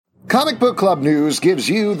Comic Book Club News gives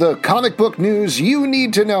you the comic book news you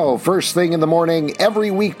need to know first thing in the morning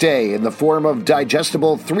every weekday in the form of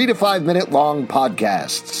digestible 3 to 5 minute long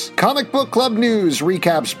podcasts. Comic Book Club News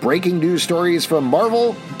recaps breaking news stories from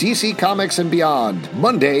Marvel, DC Comics, and beyond,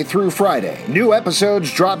 Monday through Friday. New episodes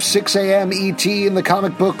drop 6 a.m. ET in the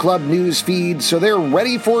Comic Book Club News feed, so they're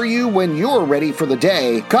ready for you when you're ready for the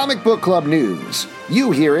day. Comic Book Club News.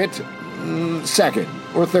 You hear it second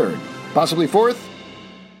or third, possibly fourth.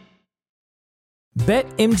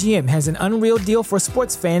 BetMGM has an unreal deal for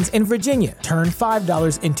sports fans in Virginia. Turn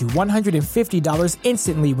 $5 into $150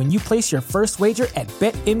 instantly when you place your first wager at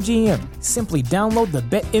BetMGM. Simply download the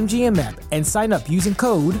BetMGM app and sign up using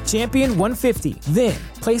code Champion150. Then,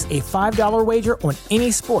 place a $5 wager on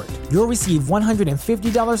any sport. You'll receive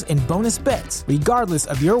 $150 in bonus bets, regardless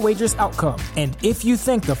of your wager's outcome. And if you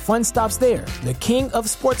think the fun stops there, the King of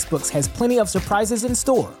Sportsbooks has plenty of surprises in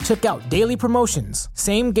store. Check out daily promotions,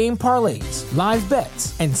 same-game parlays, live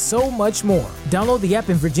bets, and so much more. Download the app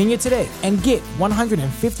in Virginia today and get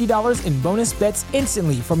 $150 in bonus bets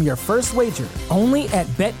instantly from your first wager. Only at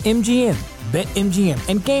BetMGM. BetMGM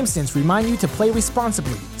and GameSense remind you to play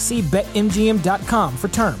responsibly. See BetMGM.com for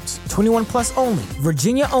terms. 21 plus only.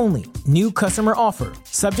 Virginia only. New customer offer.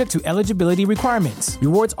 Subject to eligibility requirements.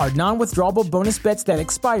 Rewards are non-withdrawable bonus bets that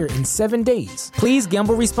expire in 7 days. Please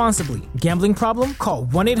gamble responsibly. Gambling problem? Call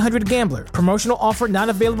 1-800-GAMBLER. Promotional offer not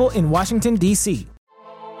available in Washington, D.C.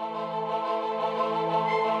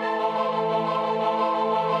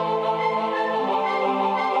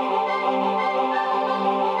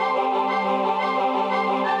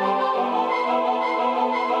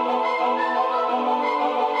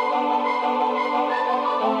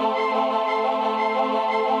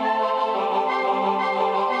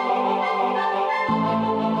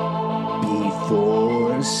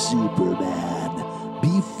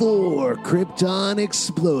 Before Krypton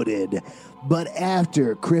exploded, but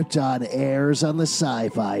after Krypton airs on the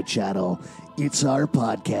Sci-Fi Channel, it's our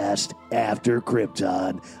podcast, After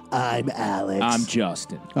Krypton. I'm Alex. I'm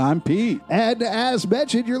Justin. I'm Pete. And as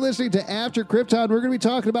mentioned, you're listening to After Krypton. We're going to be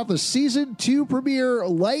talking about the Season 2 premiere,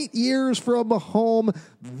 Light Years from Home.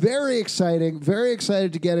 Very exciting. Very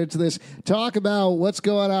excited to get into this. Talk about what's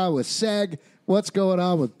going on with Seg. What's going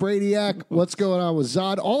on with Brainiac? What's going on with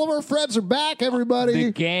Zod? All of our friends are back, everybody.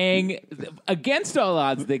 The gang, against all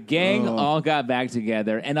odds, the gang all got back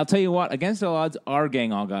together. And I'll tell you what, against all odds, our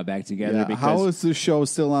gang all got back together. Yeah, because how is this show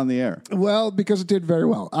still on the air? Well, because it did very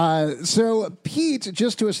well. So, Pete,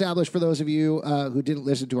 just to establish for those of you who didn't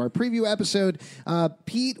listen to our preview episode,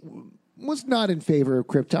 Pete was not in favor of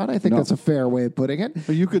Krypton. I think that's a fair way of putting it.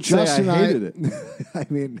 But you could Justin say I hated it. I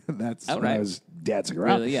mean, that's what right. I was dancing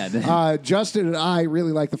around. Really, yeah. Justin and I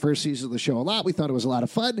really liked the first season of the show a lot. We thought it was a lot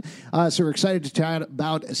of fun. So we're excited to chat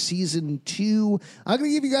about Season 2. I'm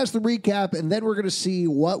going to give you guys the recap, and then we're going to see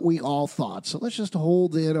what we all thought. So let's just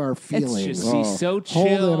hold in our feelings. It's just so chill.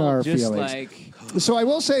 Hold in our just feelings. like... So I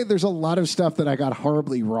will say there's a lot of stuff that I got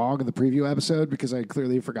horribly wrong in the preview episode because I had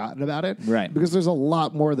clearly forgotten about it. Right. Because there's a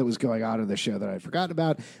lot more that was going on in the show that I'd forgotten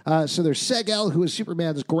about. So there's Seg-El, who is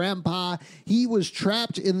Superman's grandpa. He was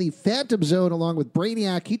trapped in the Phantom Zone along with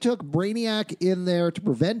Brainiac. He took Brainiac in there to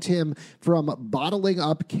prevent him from bottling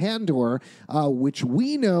up Kandor, which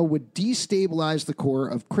we know would destabilize the core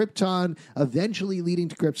of Krypton, eventually leading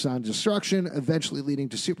to Krypton's destruction, eventually leading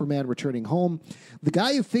to Superman returning home. The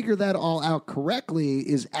guy who figured that all out correctly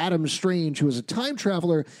is Adam Strange, who is a time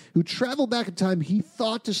traveler who traveled back in time. He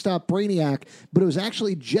thought to stop Brainiac, but it was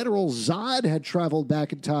actually General Zod had traveled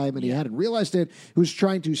back in time, and he hadn't realized it, who was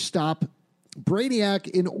trying to stop Brainiac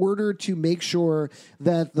in order to make sure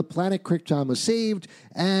that the planet Krypton was saved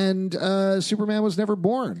and Superman was never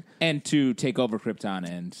born. And to take over Krypton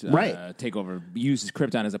and use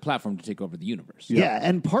Krypton as a platform to take over the universe. Yeah,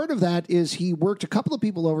 and part of that is he worked a couple of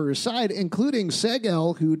people over his side, including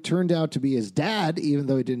Seg-El, who turned out to be his dad, even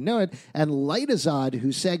though he didn't know it, and Lyta Zod, who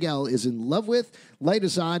Seg-El is in love with. Lyta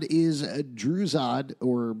Zod is Drew Zod,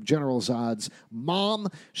 or General Zod's mom.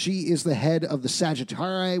 She is the head of the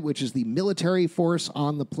Sagittari, which is the military force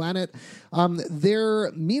on the planet.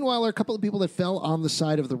 Meanwhile, are a couple of people that fell on the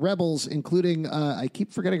side of the rebels, including, I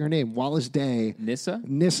keep forgetting her name, Wallace Day.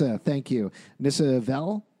 Nyssa, thank you. Nyssa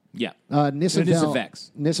Vel? Yeah. Nyssa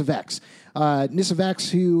Vex. Nyssa Vex,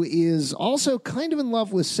 who is also kind of in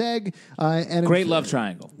love with Seg. Great love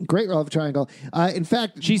triangle. Great love triangle. In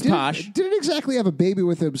fact, she's posh. Didn't exactly have a baby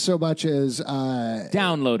with him so much as...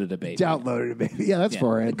 downloaded a baby. Yeah, that's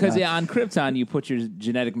for it. Because on Krypton, you put your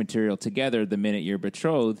genetic material together the minute you're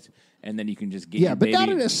betrothed, and then you can just get your baby. Yeah, but not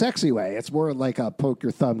in a sexy way. It's more like a poke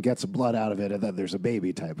your thumb, get some blood out of it, and then there's a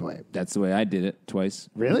baby type way. That's the way I did it twice.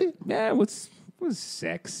 Really? Yeah, was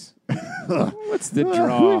 6. What's the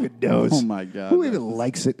draw? Who even knows? Oh, my God. Who even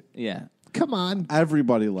likes it? Yeah. Come on.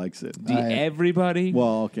 Everybody likes it. Everybody?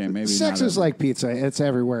 Well, okay, maybe Sex not is like pizza. It's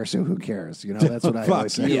everywhere, so who cares? You know, that's what I Fuck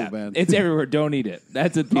always say. you, yeah, man. it's everywhere. Don't eat it.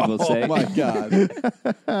 That's what people say. Oh, my God.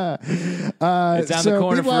 It's on the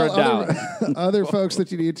corner for $1. Other folks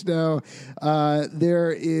that you need to know,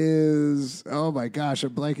 there is, oh my gosh,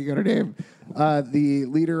 I'm blanking on her name. The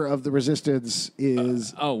leader of the resistance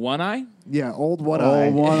is... One Eye? Yeah, Old One Eye.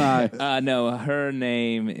 Oh, One Eye. No, her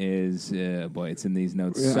name is... it's in these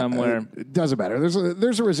notes somewhere. It doesn't matter.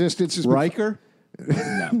 There's a resistance. It's been- Riker?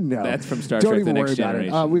 No, That's from Star Don't Trek: even The worry Next about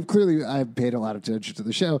Generation. I've paid a lot of attention to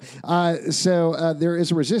the show. So there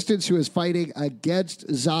is a resistance who is fighting against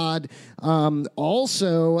Zod.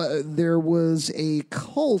 Also, there was a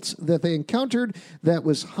cult that they encountered that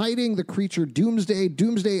was hiding the creature Doomsday.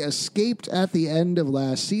 Doomsday escaped at the end of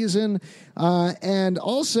last season. And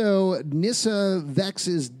also, Nyssa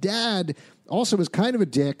Vex's dad also was kind of a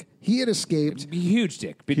dick. He had escaped. Huge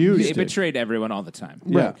dick. Huge He dick. betrayed everyone all the time.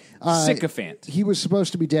 Yeah. Sycophant. He was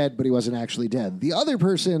supposed to be dead, but he wasn't actually dead. The other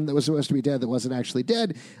person that was supposed to be dead that wasn't actually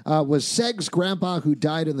dead was Seg's grandpa, who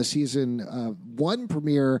died in the season 1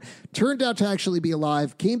 premiere, turned out to actually be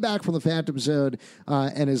alive, came back from the Phantom Zone,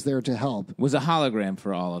 and is there to help. Was a hologram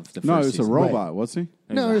for all of the first No, he was a season. robot, was he?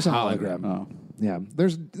 No, it's a hologram. Oh. Yeah,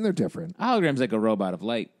 they're different. A hologram's like a robot of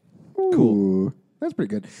light. Cool. That's pretty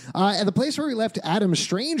good. And the place where we left Adam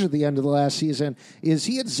Strange at the end of the last season is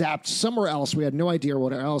he had zapped somewhere else. We had no idea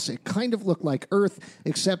what else. It kind of looked like Earth,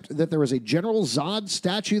 except that there was a General Zod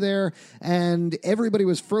statue there, and everybody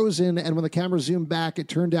was frozen. And when the camera zoomed back, it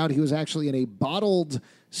turned out he was actually in a bottled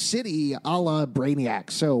city a la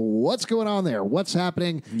Brainiac. So what's going on there? What's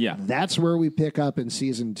happening? Yeah. That's where we pick up in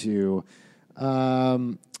season 2.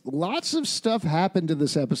 Lots of stuff happened in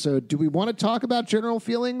this episode. Do we want to talk about general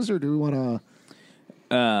feelings, or do we want to...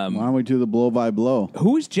 Why don't we do the blow by blow?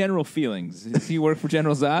 Who's General Feelings? Does he work for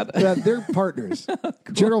General Zod? They're partners.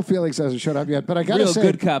 General Felix hasn't showed up yet, but I got to Real say,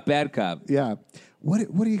 good cop, bad cop. yeah. What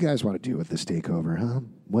do you guys want to do with this takeover, huh?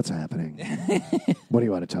 What's happening? What do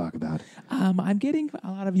you want to talk about? I'm getting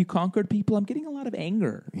a lot of you conquered people. I'm getting a lot of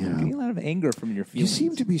anger. Yeah. I'm getting a lot of anger from your You feelings.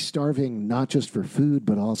 seem to be starving not just for food,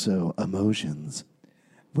 but also emotions.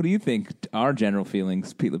 What do you think? Our general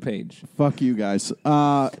feelings, Pete LePage. Fuck you guys.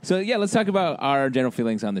 So yeah, let's talk about our general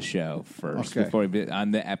feelings on the show first Okay. before we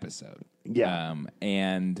on the episode. Yeah.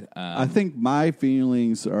 I think my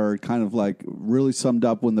feelings are kind of like really summed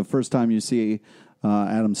up when the first time you see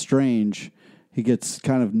Adam Strange, he gets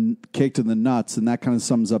kind of kicked in the nuts, and that kind of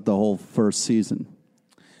sums up the whole first season.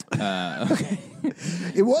 Okay.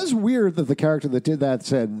 It was weird that the character that did that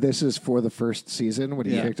said this is for the first season when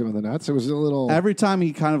he Yeah. kicked him in the nuts. It was a little... Every time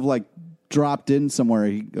he kind of like dropped in somewhere,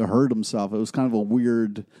 he hurt himself. It was kind of a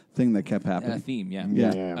weird thing that kept happening. Theme, yeah.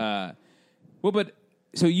 Yeah. Well, but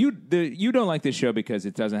so you don't like this show because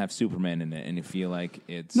it doesn't have Superman in it, and you feel like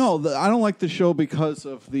it's No, I don't like the show because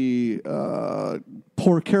of the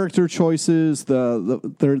poor character choices.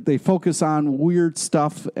 They focus on weird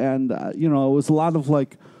stuff, and it was a lot of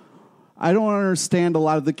like, I don't understand a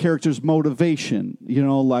lot of the characters' motivation.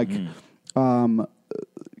 The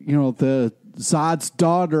Zod's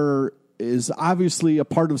daughter is obviously a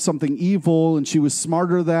part of something evil, and she was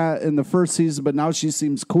smarter that in the first season, but now she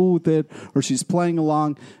seems cool with it, or she's playing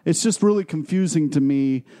along. It's just really confusing to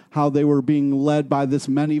me how they were being led by this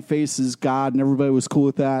many faces God, and everybody was cool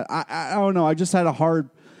with that. I don't know. I just had a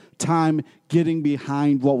hard time getting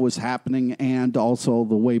behind what was happening and also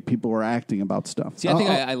the way people were acting about stuff. See, I think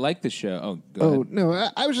I like the show. Oh, go ahead. no,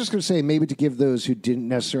 I was just going to say maybe to give those who didn't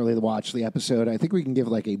necessarily watch the episode, I think we can give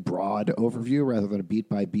like a broad overview rather than a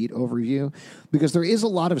beat-by-beat overview, because there is a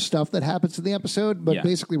lot of stuff that happens in the episode, but Yeah.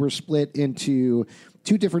 basically we're split into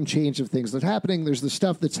two different chains of things that are happening. There's the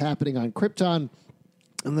stuff that's happening on Krypton,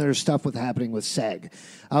 and there's stuff happening with Seg.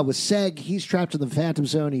 With Seg, he's trapped in the Phantom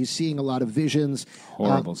Zone. He's seeing a lot of visions.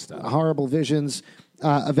 Horrible stuff. Horrible visions.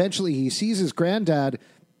 Eventually, he sees his granddad,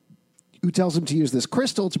 who tells him to use this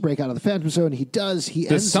crystal to break out of the Phantom Zone. He does. He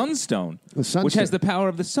The ends Sunstone, The Sunstone. which has the power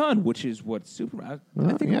of the sun, which is what Superman.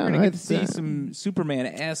 I think yeah, we're going to get to see I- some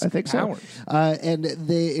Superman-esque I think powers. so. And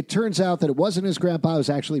it turns out that it wasn't his grandpa. It was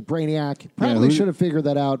actually Brainiac. Probably who- should have figured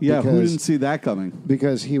that out. Yeah, who because, didn't see that coming?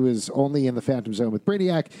 because he was only in the Phantom Zone with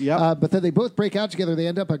Brainiac. Yep. But then they both break out together. They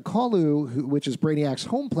end up on Kalu, which is Brainiac's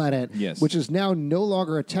home planet, Yes. which is now no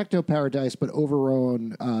longer a techno paradise, but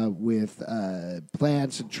overgrown with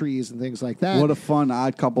plants and trees and things like that. What a fun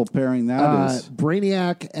odd couple pairing that is.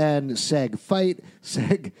 Brainiac and Seg fight.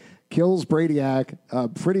 Seg kills Brainiac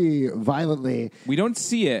pretty violently. We don't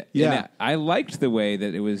see it. Yeah. And I liked the way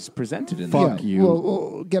that it was presented in Fuck the you.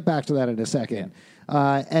 We'll get back to that in a second.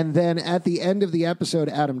 And then at the end of the episode,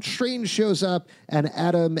 Adam Strange shows up, and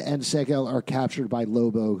Adam and Segel are captured by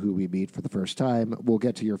Lobo, who we meet for the first time. We'll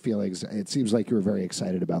get to your feelings. It seems like you were very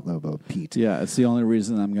excited about Lobo, Pete. Yeah, it's the only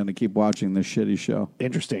reason I'm going to keep watching this shitty show.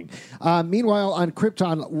 Interesting. Meanwhile, on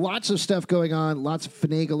Krypton, lots of stuff going on, lots of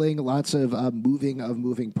finagling, lots of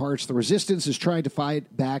moving parts. The Resistance is trying to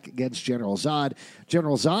fight back against General Zod.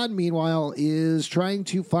 General Zod, meanwhile, is trying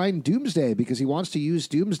to find Doomsday because he wants to use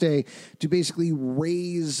Doomsday to basically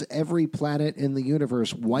raise every planet in the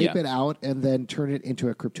universe, wipe it out, and then turn it into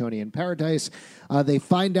a Kryptonian paradise. They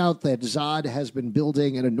find out that Zod has been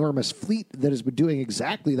building an enormous fleet that has been doing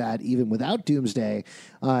exactly that, even without Doomsday,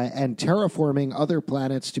 and terraforming other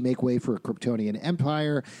planets to make way for a Kryptonian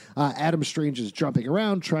empire. Adam Strange is jumping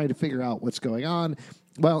around, trying to figure out what's going on,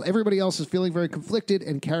 while everybody else is feeling very conflicted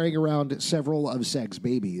and carrying around several of Seg's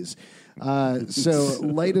babies. So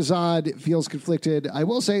Lyta Zod feels conflicted. I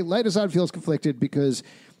will say Lyta Zod feels conflicted because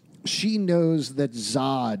she knows that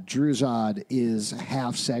Drew Zod, is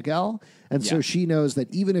half Segel. And so she knows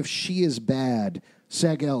that even if she is bad,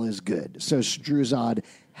 Segel is good. So Drew Zod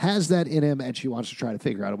has that in him, and she wants to try to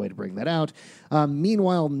figure out a way to bring that out.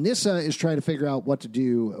 Meanwhile, Nyssa is trying to figure out what to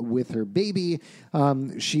do with her baby.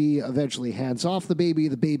 She eventually hands off the baby.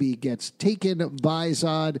 The baby gets taken by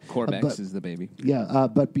Zod. Corvex is the baby. Yeah,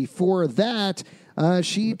 but before that,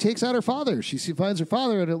 she takes out her father. She finds her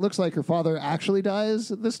father, and it looks like her father actually dies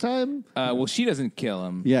this time. Well, she doesn't kill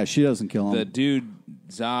him. Yeah, she doesn't kill him. The dude,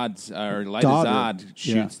 Lyta Daughter. Zod,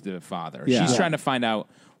 shoots the father. Yeah. She's trying to find out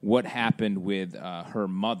what happened with her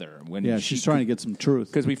mother. She's trying to get some truth.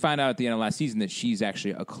 Because we find out at the end of last season that she's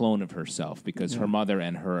actually a clone of herself because her mother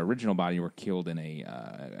and her original body were killed in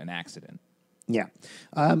an accident. Yeah.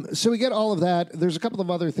 So we get all of that. There's a couple of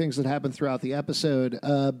other things that happen throughout the episode,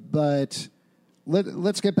 but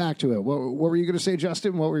let's get back to it. What were you going to say,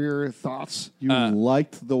 Justin? What were your thoughts? You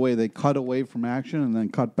liked the way they cut away from action and then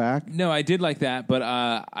cut back? No, I did like that, but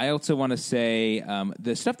I also want to say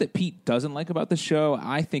the stuff that Pete doesn't like about the show,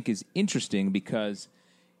 I think is interesting because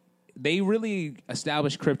they really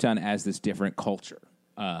established Krypton as this different culture.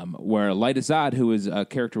 Where Lyta Zod, who is a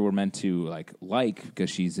character we're meant to like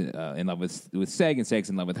because she's in love with Seg and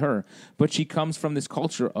Seg's in love with her, but she comes from this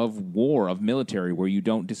culture of war, of military, where you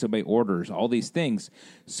don't disobey orders, all these things.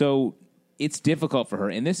 So it's difficult for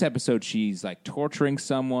her. In this episode, she's torturing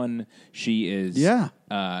someone. She is,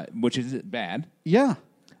 which is bad. Yeah.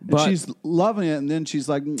 But she's loving it, and then she's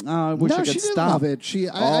like, I wish I could she didn't stop. love it. She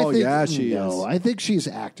is. I think she's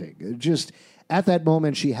acting. Just at that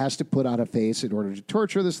moment, she has to put on a face in order to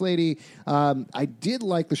torture this lady. I did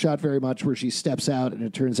like the shot very much where she steps out, and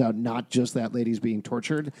it turns out not just that lady's being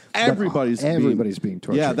tortured. Everybody's being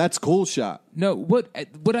tortured. Yeah, that's a cool shot. No, what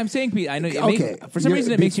I'm saying, Pete, I know for some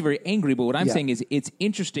reason it makes you very angry, but what I'm saying is it's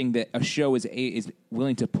interesting that a show is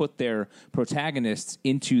willing to put their protagonists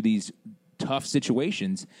into these tough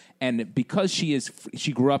situations, and because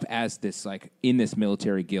she grew up as this in this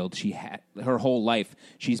military guild, she had her whole life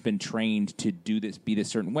she's been trained to be this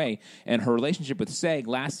certain way, and her relationship with Seg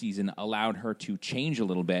last season allowed her to change a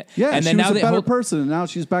little bit. Yeah, and then she was a better person, and now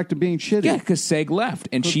she's back to being shitty. Yeah, because Seg left,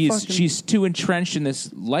 and she's too entrenched in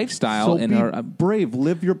this lifestyle. So and be her brave,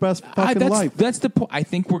 live your best fucking life. That's the point. I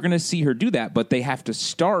think we're going to see her do that, but they have to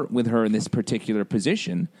start with her in this particular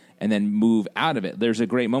position and then move out of it. There's a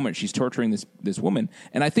great moment. She's torturing this woman,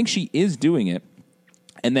 and I think she is doing it.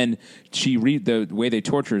 And then the way they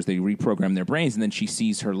torture is they reprogram their brains, and then she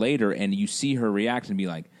sees her later, and you see her react and be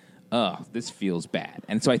like, oh, this feels bad.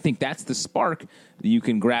 And so I think that's the spark that you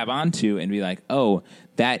can grab onto and be like, oh,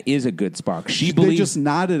 that is a good spark. They just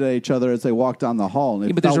nodded at each other as they walked down the hall.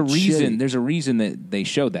 And but there's a reason. There's a reason that they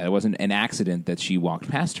showed that. It wasn't an accident that she walked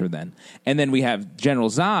past her then. And then we have General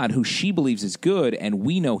Zod, who she believes is good, and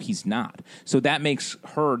we know he's not. So that puts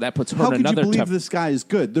her How in could another you believe tough... this guy is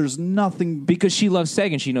good? There's nothing... Because she loves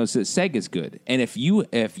Seg, and she knows that Seg is good. And if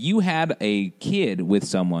you had a kid with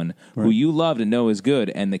someone who you loved and know is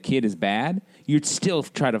good, and the kid is bad, you'd still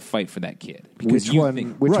try to fight for that kid. Because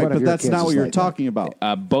but that's not what you're talking about.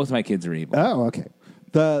 Both my kids are evil. Oh, okay.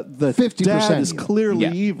 The 50% dad is evil. clearly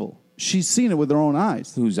Yeah. evil. She's seen it with her own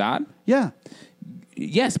eyes. Who's Zod? Yeah.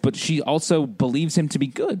 Yes, but she also believes him to be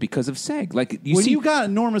good because of Seg. When you got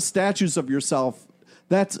enormous statues of yourself,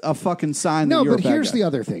 that's a fucking sign that you're a bad here's guy. the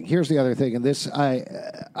other thing. Here's the other thing, and this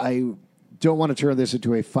I don't want to turn this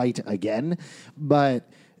into a fight again, but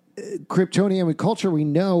Kryptonian culture we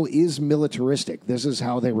know is militaristic. This is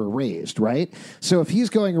how they were raised, right? So if he's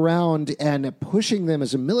going around and pushing them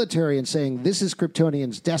as a military and saying, this is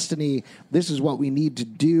Kryptonian's destiny, this is what we need to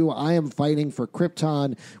do, I am fighting for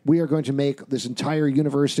Krypton, we are going to make this entire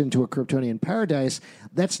universe into a Kryptonian paradise,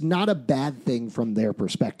 that's not a bad thing from their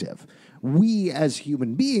perspective. We as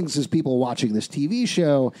human beings, as people watching this TV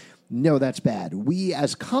show, know that's bad. We,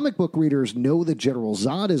 as comic book readers, know that General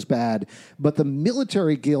Zod is bad, but the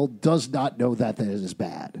military guild does not know that is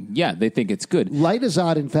bad. Yeah, they think it's good. Lyta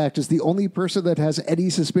Zod, in fact, is the only person that has any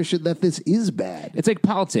suspicion that this is bad. It's like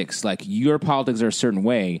politics. Like, your politics are a certain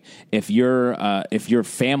way. If your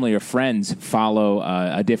family or friends follow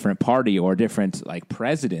a different party or different like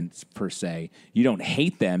presidents per se, you don't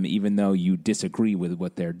hate them even though you disagree with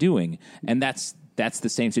what they're doing, and that's the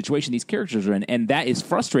same situation these characters are in, and that is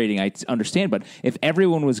frustrating, I understand, but if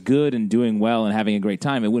everyone was good and doing well and having a great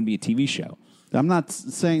time, it wouldn't be a TV show. I'm not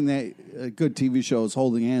saying that a good TV show is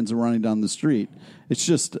holding hands and running down the street. It's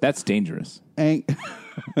just... That's dangerous.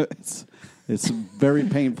 It's very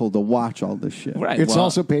painful to watch all this shit. Right. It's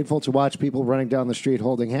also painful to watch people running down the street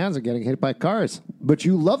holding hands and getting hit by cars. But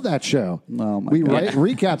you love that show. Oh, my we God.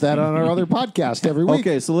 recap that on our other podcast every week.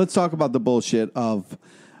 Okay, so let's talk about the bullshit of...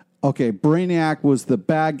 Okay, Brainiac was the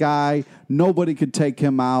bad guy. Nobody could take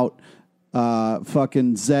him out.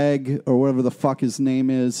 Fucking Zeg, or whatever the fuck his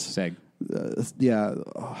name is. Zeg. Yeah.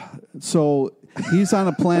 So he's on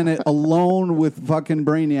a planet alone with fucking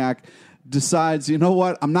Brainiac. Decides, you know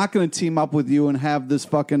what? I'm not going to team up with you and have this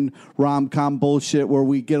fucking rom-com bullshit where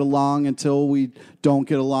we get along until we don't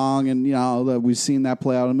get along. And, you know, we've seen that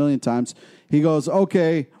play out a million times. He goes,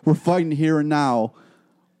 okay, we're fighting here and now.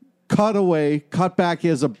 Cut away, cut back. He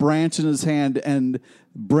has a branch in his hand, and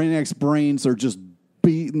Brainiac's brains are just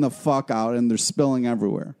beating the fuck out, and they're spilling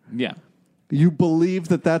everywhere. Yeah. You believe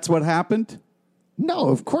that that's what happened? No,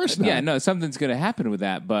 of course not. Yeah, no, something's going to happen with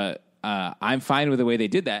that, but I'm fine with the way they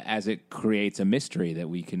did that, as it creates a mystery that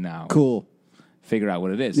we can now figure out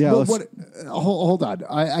what it is. Yeah, Well, hold on.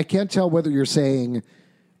 I can't tell whether you're saying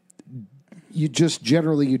you just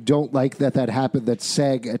generally you don't like that happened, that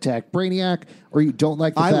Zeg attacked Brainiac, or you don't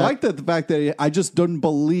like the fact... I like the fact that I just didn't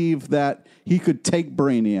believe that he could take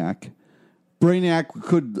Brainiac. Brainiac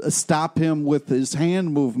could stop him with his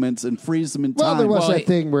hand movements and freeze him in time. Well, there was that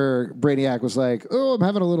thing where Brainiac was like, oh, I'm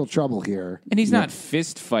having a little trouble here. And he's not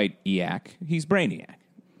fist fight Eac, he's Brainiac.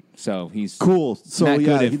 So he's cool. So not yeah,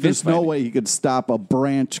 good at there's fist no fighting. way he could stop a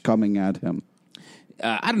branch coming at him.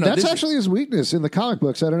 I don't know. That's actually his weakness in the comic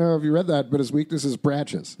books. I don't know if you read that, but his weakness is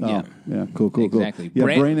branches. Yeah. Yeah, cool. Exactly. Yeah,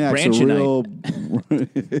 Brainiac's a real,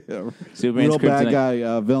 Superman's real bad kryptonite.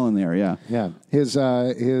 guy villain there, yeah. Yeah. His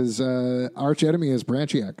arch enemy is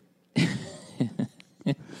Branchiac.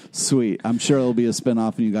 Sweet. I'm sure there'll be a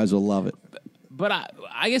spinoff and you guys will love it. But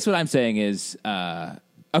I guess what I'm saying is,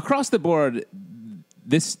 across the board,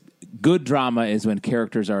 this good drama is when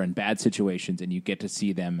characters are in bad situations and you get to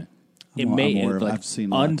see them I've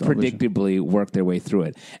seen a lot of unpredictably work their way through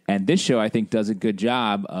it. And this show, I think, does a good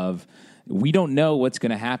job of, we don't know what's going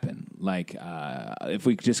to happen. Like, if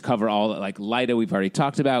we just cover all, like Lyta, we've already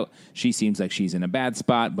talked about. She seems like she's in a bad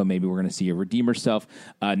spot, but maybe we're going to see her redeem herself.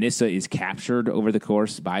 Nyssa is captured over the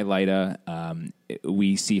course by Lyta.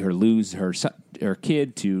 We see her lose her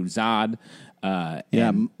kid to Zod.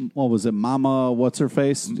 What was it? Mama, what's her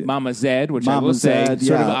face? Mama Zed, which Mama I will say, Zed,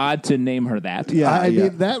 sort of yeah. odd to name her that. Yeah, I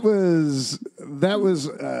mean, that was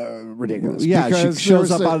ridiculous. Yeah, because she shows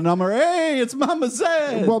there up was out of number. Hey, it's Mama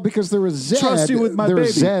Zed. Well, because there was Zed. Trust you with my there was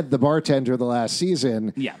baby. Zed, the bartender, the last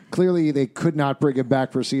season. Yeah. Clearly, they could not bring him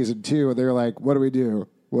back for season 2, and they were like, "What do we do?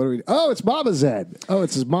 What do we do? Oh, it's Mama Zed. Oh,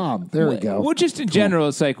 it's his mom. There we go." Well, just in general,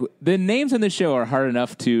 it's like the names on the show are hard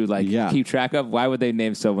enough to keep track of. Why would they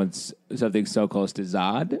name something so close to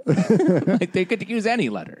Zod? Like, they could use any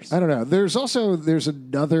letters. I don't know. There's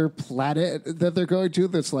another planet that they're going to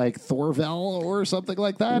that's like Thorvel or something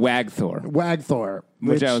like that. Wagthor.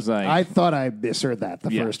 Which I was like, I thought I misheard that the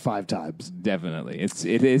first 5 times. Definitely.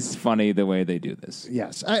 It is funny the way they do this.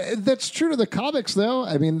 Yes. That's true to the comics, though.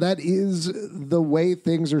 I mean, that is the way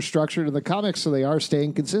things are structured in the comics, so they are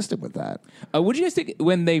staying consistent with that. What do you guys think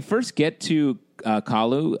when they first get to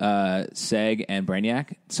Kalu, Seg, and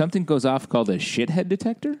Brainiac, something goes off called a shithead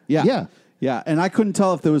detector? Yeah. And I couldn't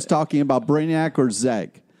tell if they was talking about Brainiac or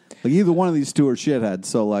Zeg. Like, either one of these two are shitheads,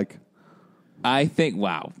 so like... I think it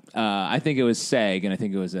was Seg, and I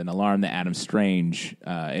think it was an alarm that Adam Strange,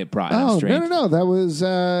 it brought Adam Strange. No. That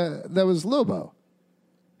was Lobo.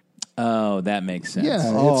 Oh, that makes sense.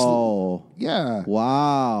 Yeah. Yeah.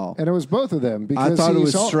 Wow. And it was both of them. Because I thought it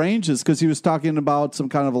was strange because he was talking about some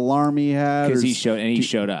kind of alarm he had. Because he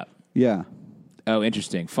showed up. Yeah. Oh,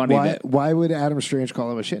 interesting. Funny that. Why would Adam Strange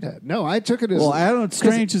call him a shithead? No, I took it as Adam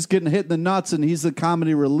Strange is getting hit in the nuts, and he's the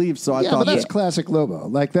comedy relief. So I thought but that's classic Lobo.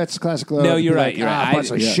 Like that's classic Lobo. No, you're right. Like, You're right. A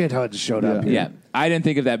bunch of shitheads showed up here. Yeah, I didn't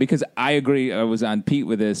think of that because I agree. I was on Pete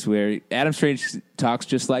with this, where Adam Strange talks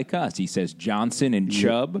just like us. He says Johnson and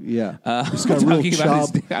Chubb. Yeah, he's got got a real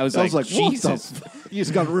chub. I was like, Jesus. He's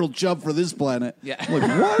got a real chub for this planet. Yeah. Like,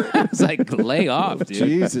 what? I was like, lay off, dude.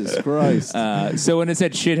 Jesus Christ. So when it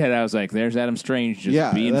said shithead, I was like, there's Adam Strange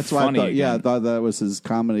just being that's funny. Why I thought, I thought that was his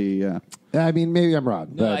comedy. Yeah. I mean, maybe I'm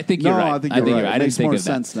wrong. No, I think you're right. I think you're right. I It didn't makes think more of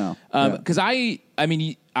that. sense now. Because I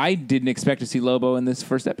didn't expect to see Lobo in this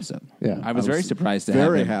first episode. Yeah. I was very surprised to have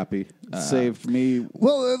Very him. happy. Saved me.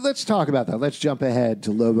 Well, let's talk about that. Let's jump ahead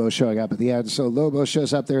to Lobo showing up at the end. So Lobo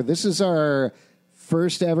shows up there. This is our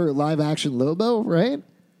first ever live action Lobo, right?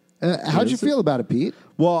 How'd you feel about it, Pete?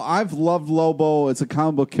 Well, I've loved Lobo as a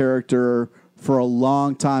comic book character for a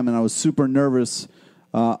long time, and I was super nervous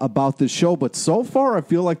about this show. But so far, I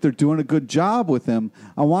feel like they're doing a good job with him.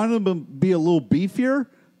 I wanted him to be a little beefier,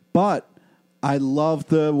 but I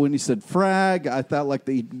loved when he said frag. I felt like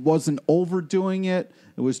he wasn't overdoing it.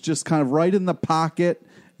 It was just kind of right in the pocket,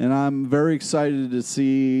 and I'm very excited to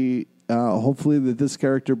see, hopefully, that this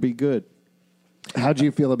character be good. How'd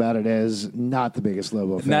you feel about it as not the biggest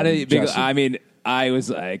Lobo fan? Not a big. Justin? I mean, I was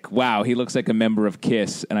like, wow, he looks like a member of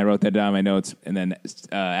Kiss, and I wrote that down in my notes. And then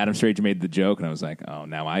Adam Strange made the joke, and I was like, oh,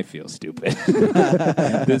 now I feel stupid.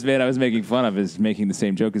 This man I was making fun of is making the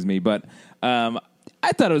same joke as me, but I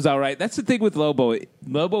thought it was all right. That's the thing with Lobo.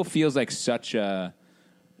 Lobo feels like such a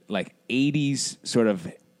 80s sort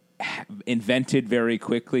of invented very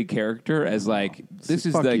quickly character as like this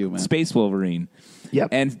is the Space Wolverine. Yep.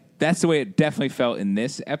 And that's the way it definitely felt in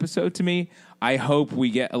this episode to me. I hope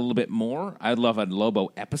we get a little bit more. I'd love a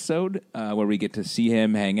Lobo episode where we get to see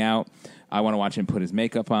him hang out. I want to watch him put his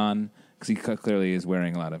makeup on because he clearly is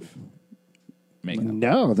wearing a lot of makeup.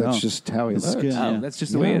 No, that's just how he looks. Oh, that's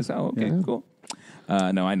just the way it is. Oh, okay, cool.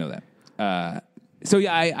 No, I know that. So,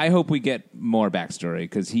 yeah, I hope we get more backstory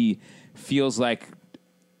because he feels like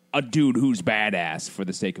a dude who's badass for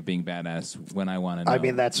the sake of being badass when I want to know. I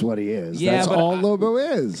mean, that's what he is. Yeah, that's but all Lobo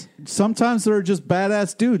is. Sometimes they're just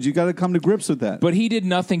badass dudes. You got to come to grips with that. But he did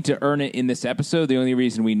nothing to earn it in this episode. The only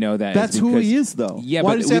reason we know that that's is because, who he is, though. Yeah,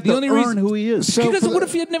 why but does he have the to only earn reason who he is? So because what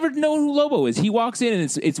if you had never known who Lobo is? He walks in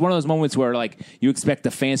and it's one of those moments where like you expect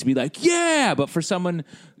the fans to be like, yeah, but for someone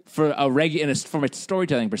from a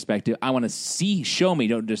storytelling perspective, I want to show me,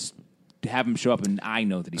 don't just have him show up and I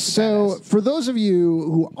know that he's a badass. For those of you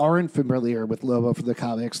who aren't familiar with Lobo from the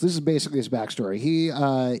comics, this is basically his backstory. He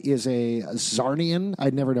is a Zarnian.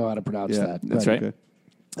 I never know how to pronounce that. That's right. Okay.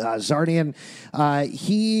 Zarnian,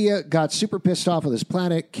 he got super pissed off with his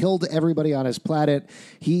planet, killed everybody on his planet.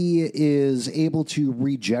 He is able to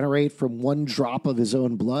regenerate from one drop of his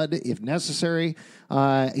own blood if necessary.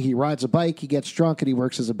 He rides a bike, he gets drunk, and he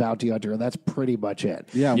works as a bounty hunter, and that's pretty much it.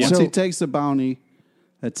 Yeah, once he takes the bounty,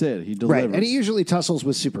 that's it. He delivers. Right, and he usually tussles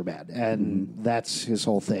with Superman, and that's his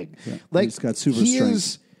whole thing. Yeah. Like, he's got super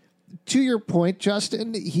strength. To your point,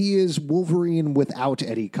 Justin, he is Wolverine without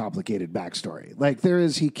any complicated backstory. Like,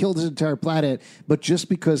 he killed his entire planet, but just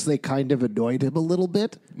because they kind of annoyed him a little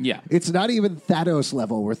bit. Yeah. It's not even Thanos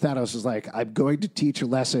level, where Thanos is like, I'm going to teach a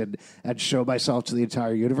lesson and show myself to the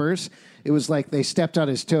entire universe. It was like they stepped on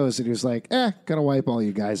his toes, and he was like, gonna wipe all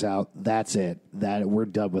you guys out. That's it. We're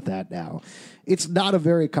done with that now. It's not a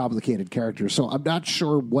very complicated character, so I'm not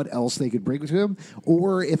sure what else they could bring to him,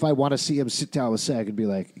 or if I want to see him sit down with Seg and be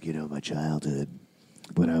like, my childhood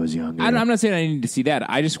when I was younger. I'm not saying I need to see that.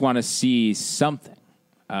 I just want to see something.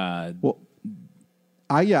 I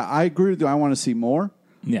agree with you. I want to see more.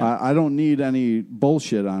 Yeah. I don't need any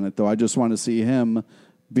bullshit on it, though. I just want to see him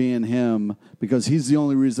being him because he's the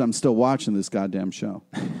only reason I'm still watching this goddamn show.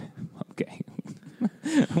 Okay.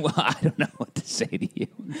 Well, I don't know what to say to you,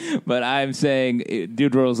 but I'm saying,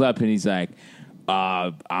 dude rolls up and he's like,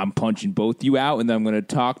 I'm punching both you out, and then I'm going to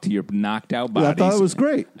talk to your knocked out bodies. I thought it was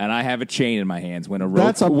great. And I have a chain in my hands. When a rope,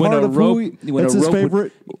 that's a part of who that's his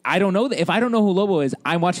favorite. I don't know that. If I don't know who Lobo is,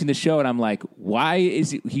 I'm watching the show and I'm like, why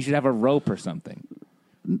is he should have a rope or something?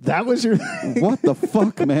 That was your what the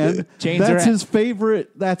fuck, man? That's his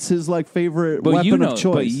favorite. That's his favorite weapon of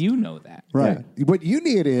choice. But you know that, right? Yeah. What you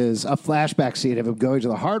need is a flashback scene of him going to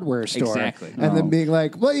the hardware store, exactly, and then being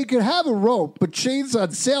like, "Well, you can have a rope, but chains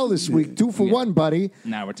on sale this week, 2 for 1, buddy."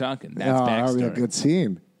 Now we're talking. That's backstory. That would be a good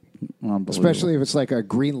scene, especially if it's like a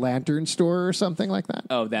Green Lantern store or something like that.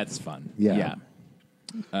 Oh, that's fun. Yeah.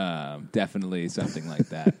 Definitely something like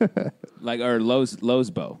that, or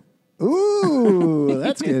Lowe's Bow. Ooh,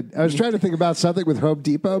 that's good. I was trying to think about something with Home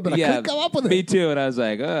Depot, but I couldn't come up with Me it. too. And I was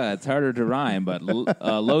like, it's harder to rhyme, but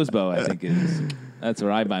Losbo, I think, that's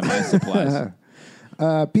where I buy my supplies.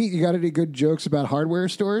 Pete, you got any good jokes about hardware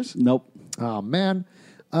stores? Nope. Oh, man.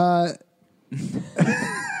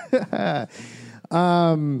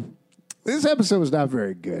 This episode was not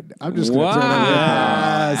very good. I'm just going to throw that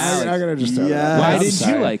out. Yes. I'm going to just throw that out. Why I'm didn't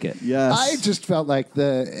sorry. you like it? Yes. I just felt like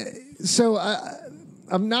I'm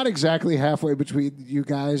not exactly halfway between you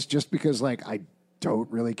guys just because, like, I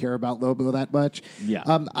don't really care about Lobo that much. Yeah.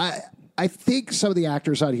 I think some of the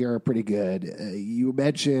actors on here are pretty good. You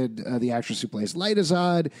mentioned the actress who plays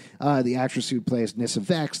Lightazad, the actress who plays Nissa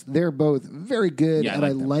Vex. They're both very good, Yeah, and I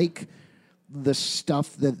them. like the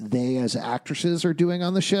stuff that they as actresses are doing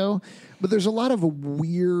on the show. But there's a lot of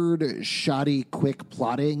weird, shoddy, quick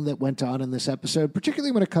plotting that went on in this episode,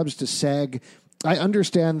 particularly when it comes to Seg. I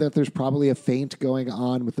understand that there's probably a feint going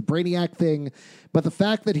on with the Brainiac thing, but the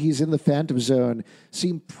fact that he's in the Phantom Zone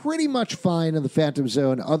seemed pretty much fine in the Phantom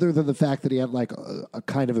Zone, other than the fact that he had like a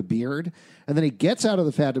kind of a beard. And then he gets out of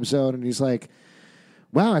the Phantom Zone and he's like,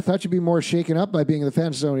 wow, I thought you'd be more shaken up by being in the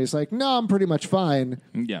Phantom Zone. He's like, no, I'm pretty much fine.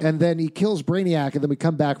 Yeah. And then he kills Brainiac, and then we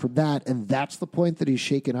come back from that, and that's the point that he's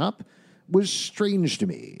shaken up, was strange to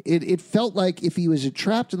me. It felt like if he was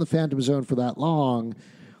trapped in the Phantom Zone for that long,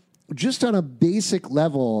 just on a basic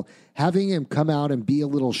level, having him come out and be a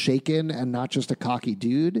little shaken and not just a cocky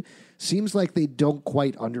dude seems like they don't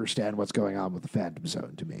quite understand what's going on with the Phantom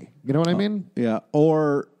Zone to me. You know what I mean? Yeah,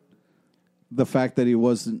 or the fact that he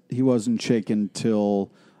wasn't shaken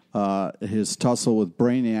till his tussle with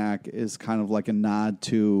Brainiac is kind of like a nod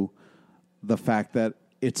to the fact that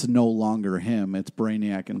it's no longer him; it's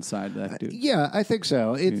Brainiac inside that dude. Yeah, I think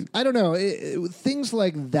so. I don't know. Things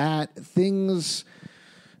like that, things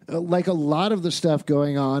like a lot of the stuff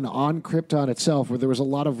going on Krypton itself, where there was a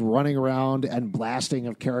lot of running around and blasting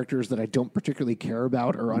of characters that I don't particularly care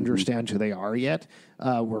about or understand who they are yet,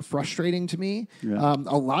 were frustrating to me. Yeah.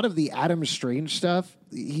 A lot of the Adam Strange stuff,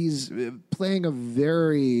 he's playing a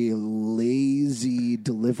very lazy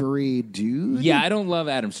delivery dude. Yeah, I don't love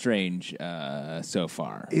Adam Strange so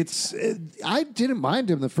far. I didn't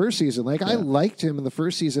mind him the first season. Like, I liked him in the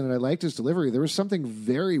first season, and I liked his delivery. There was something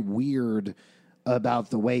very weird about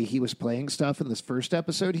the way he was playing stuff in this first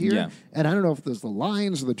episode here. Yeah. And I don't know if it was the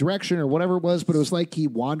lines or the direction or whatever it was, but it was like he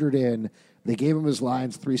wandered in, they gave him his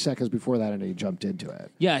lines 3 seconds before that, and he jumped into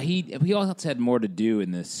it. Yeah, he also had more to do in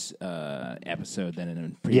this episode than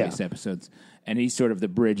in previous episodes, and he's sort of the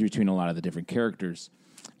bridge between a lot of the different characters.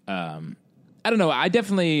 I don't know. I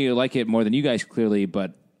definitely like it more than you guys, clearly,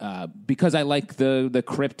 but because I like the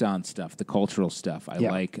Krypton stuff, the cultural stuff. I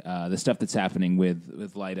like the stuff that's happening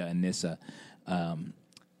with Lyta and Nissa.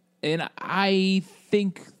 And I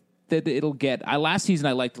think that it'll get... last season,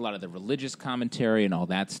 I liked a lot of the religious commentary and all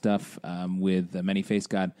that stuff with Many-Faced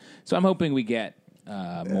God. So I'm hoping we get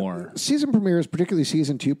more. Season premieres, particularly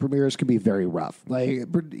season 2 premieres, can be very rough. Like,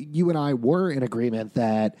 you and I were in agreement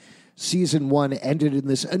that season 1 ended in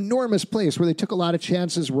this enormous place where they took a lot of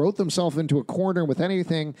chances, wrote themselves into a corner with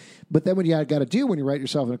anything, but then what you got to do when you write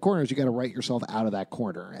yourself in a corner is you got to write yourself out of that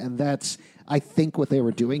corner. And that's, I think, what they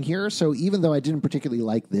were doing here. So even though I didn't particularly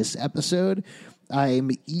like this episode, I'm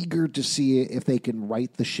eager to see if they can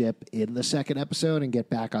right the ship in the second episode and get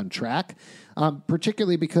back on track,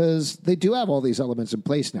 particularly because they do have all these elements in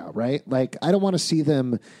place now, right? Like, I don't want to see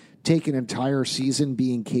them take an entire season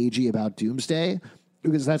being cagey about Doomsday,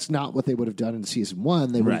 because that's not what they would have done in season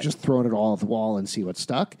 1. They would have just thrown it all at the wall and see what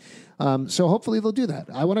stuck. So hopefully they'll do that.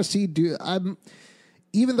 I want to see...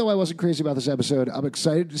 Even though I wasn't crazy about this episode, I'm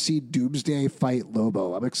excited to see Doomsday fight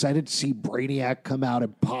Lobo. I'm excited to see Brainiac come out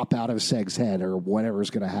and pop out of Seg's head or whatever's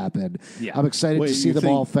going to happen. Yeah. I'm excited to see you them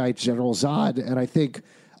think- all fight General Zod. And I think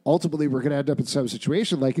ultimately we're going to end up in some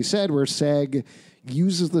situation, like you said, where Seg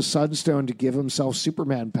uses the Sunstone to give himself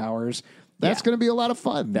Superman powers. That's going to be a lot of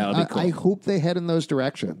fun. That'll be cool. I hope they head in those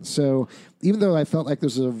directions. So even though I felt like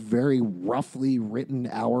this was a very roughly written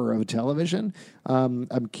hour of television, I'm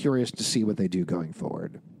curious to see what they do going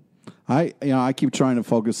forward. I keep trying to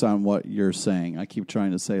focus on what you're saying. I keep trying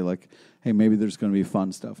to say, like, hey, maybe there's going to be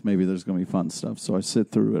fun stuff. Maybe there's going to be fun stuff. So I sit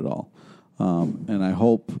through it all. And I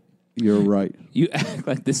hope you're right. You act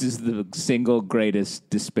like this is the single greatest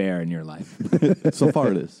despair in your life. So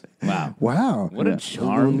far it is. Wow. Wow. What a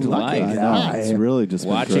charmed life. I know. It's really just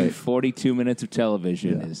been Watching great. 42 minutes of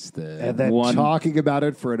television is the And then one. talking about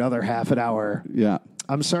it for another half an hour. Yeah.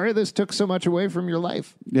 I'm sorry this took so much away from your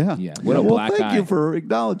life. Yeah. Yeah. What a Well, black thank eye. you for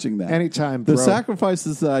acknowledging that. Anytime, The bro.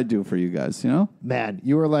 sacrifices that I do for you guys, you know? Man,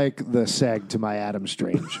 you were like the Seg to my Adam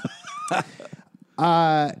Strange.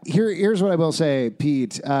 Here's what I will say,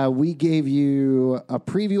 Pete. We gave you a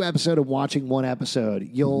preview episode of watching one episode.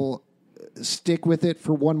 You'll stick with it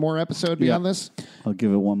for one more episode beyond this? I'll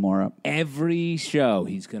give it one more up. Every show,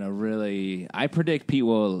 he's going to really... I predict Pete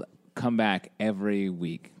will come back every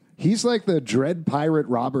week. He's like the Dread Pirate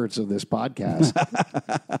Roberts of this podcast.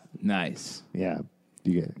 Nice. Yeah.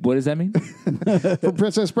 You get it. What does that mean? For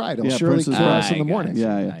Princess Bride. He'll Yeah, surely Princess kill Bride. us in the morning.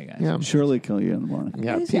 Yeah. Yeah. Surely kill you in the morning.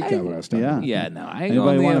 Yeah, Pete got what I was talking about. Yeah, no.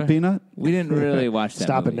 Anybody want a peanut? We didn't really watch that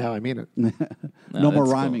Stop movie. it now. I mean it. No more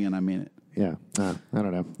that's rhyming, and I mean it. Yeah. I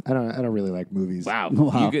don't know. I don't really like movies. Wow.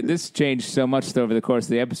 Wow. This changed so much over the course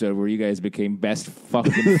of the episode where you guys became best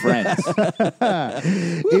fucking friends.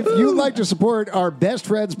 If you'd like to support our Best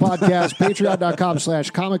Friends podcast,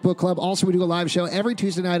 patreon.com/comic book club. Also, we do a live show every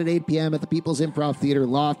Tuesday night at 8 p.m. at the People's Improv Theater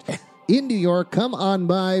Loft in New York. Come on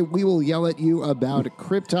by. We will yell at you about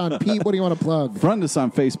Krypton. Pete, what do you want to plug? Friend us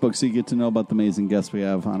on Facebook so you get to know about the amazing guests we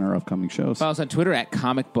have on our upcoming shows. Follow us on Twitter at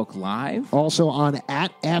Comic Book Live. Also on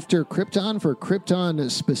 @After Krypton for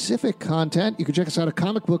Krypton-specific content. You can check us out at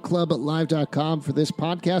comicbookclublive.com for this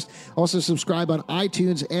podcast. Also subscribe on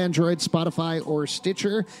iTunes, Android, Spotify, or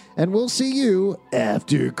Stitcher. And we'll see you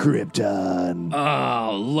after Krypton.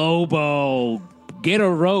 Oh, Lobo, get a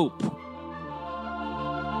rope.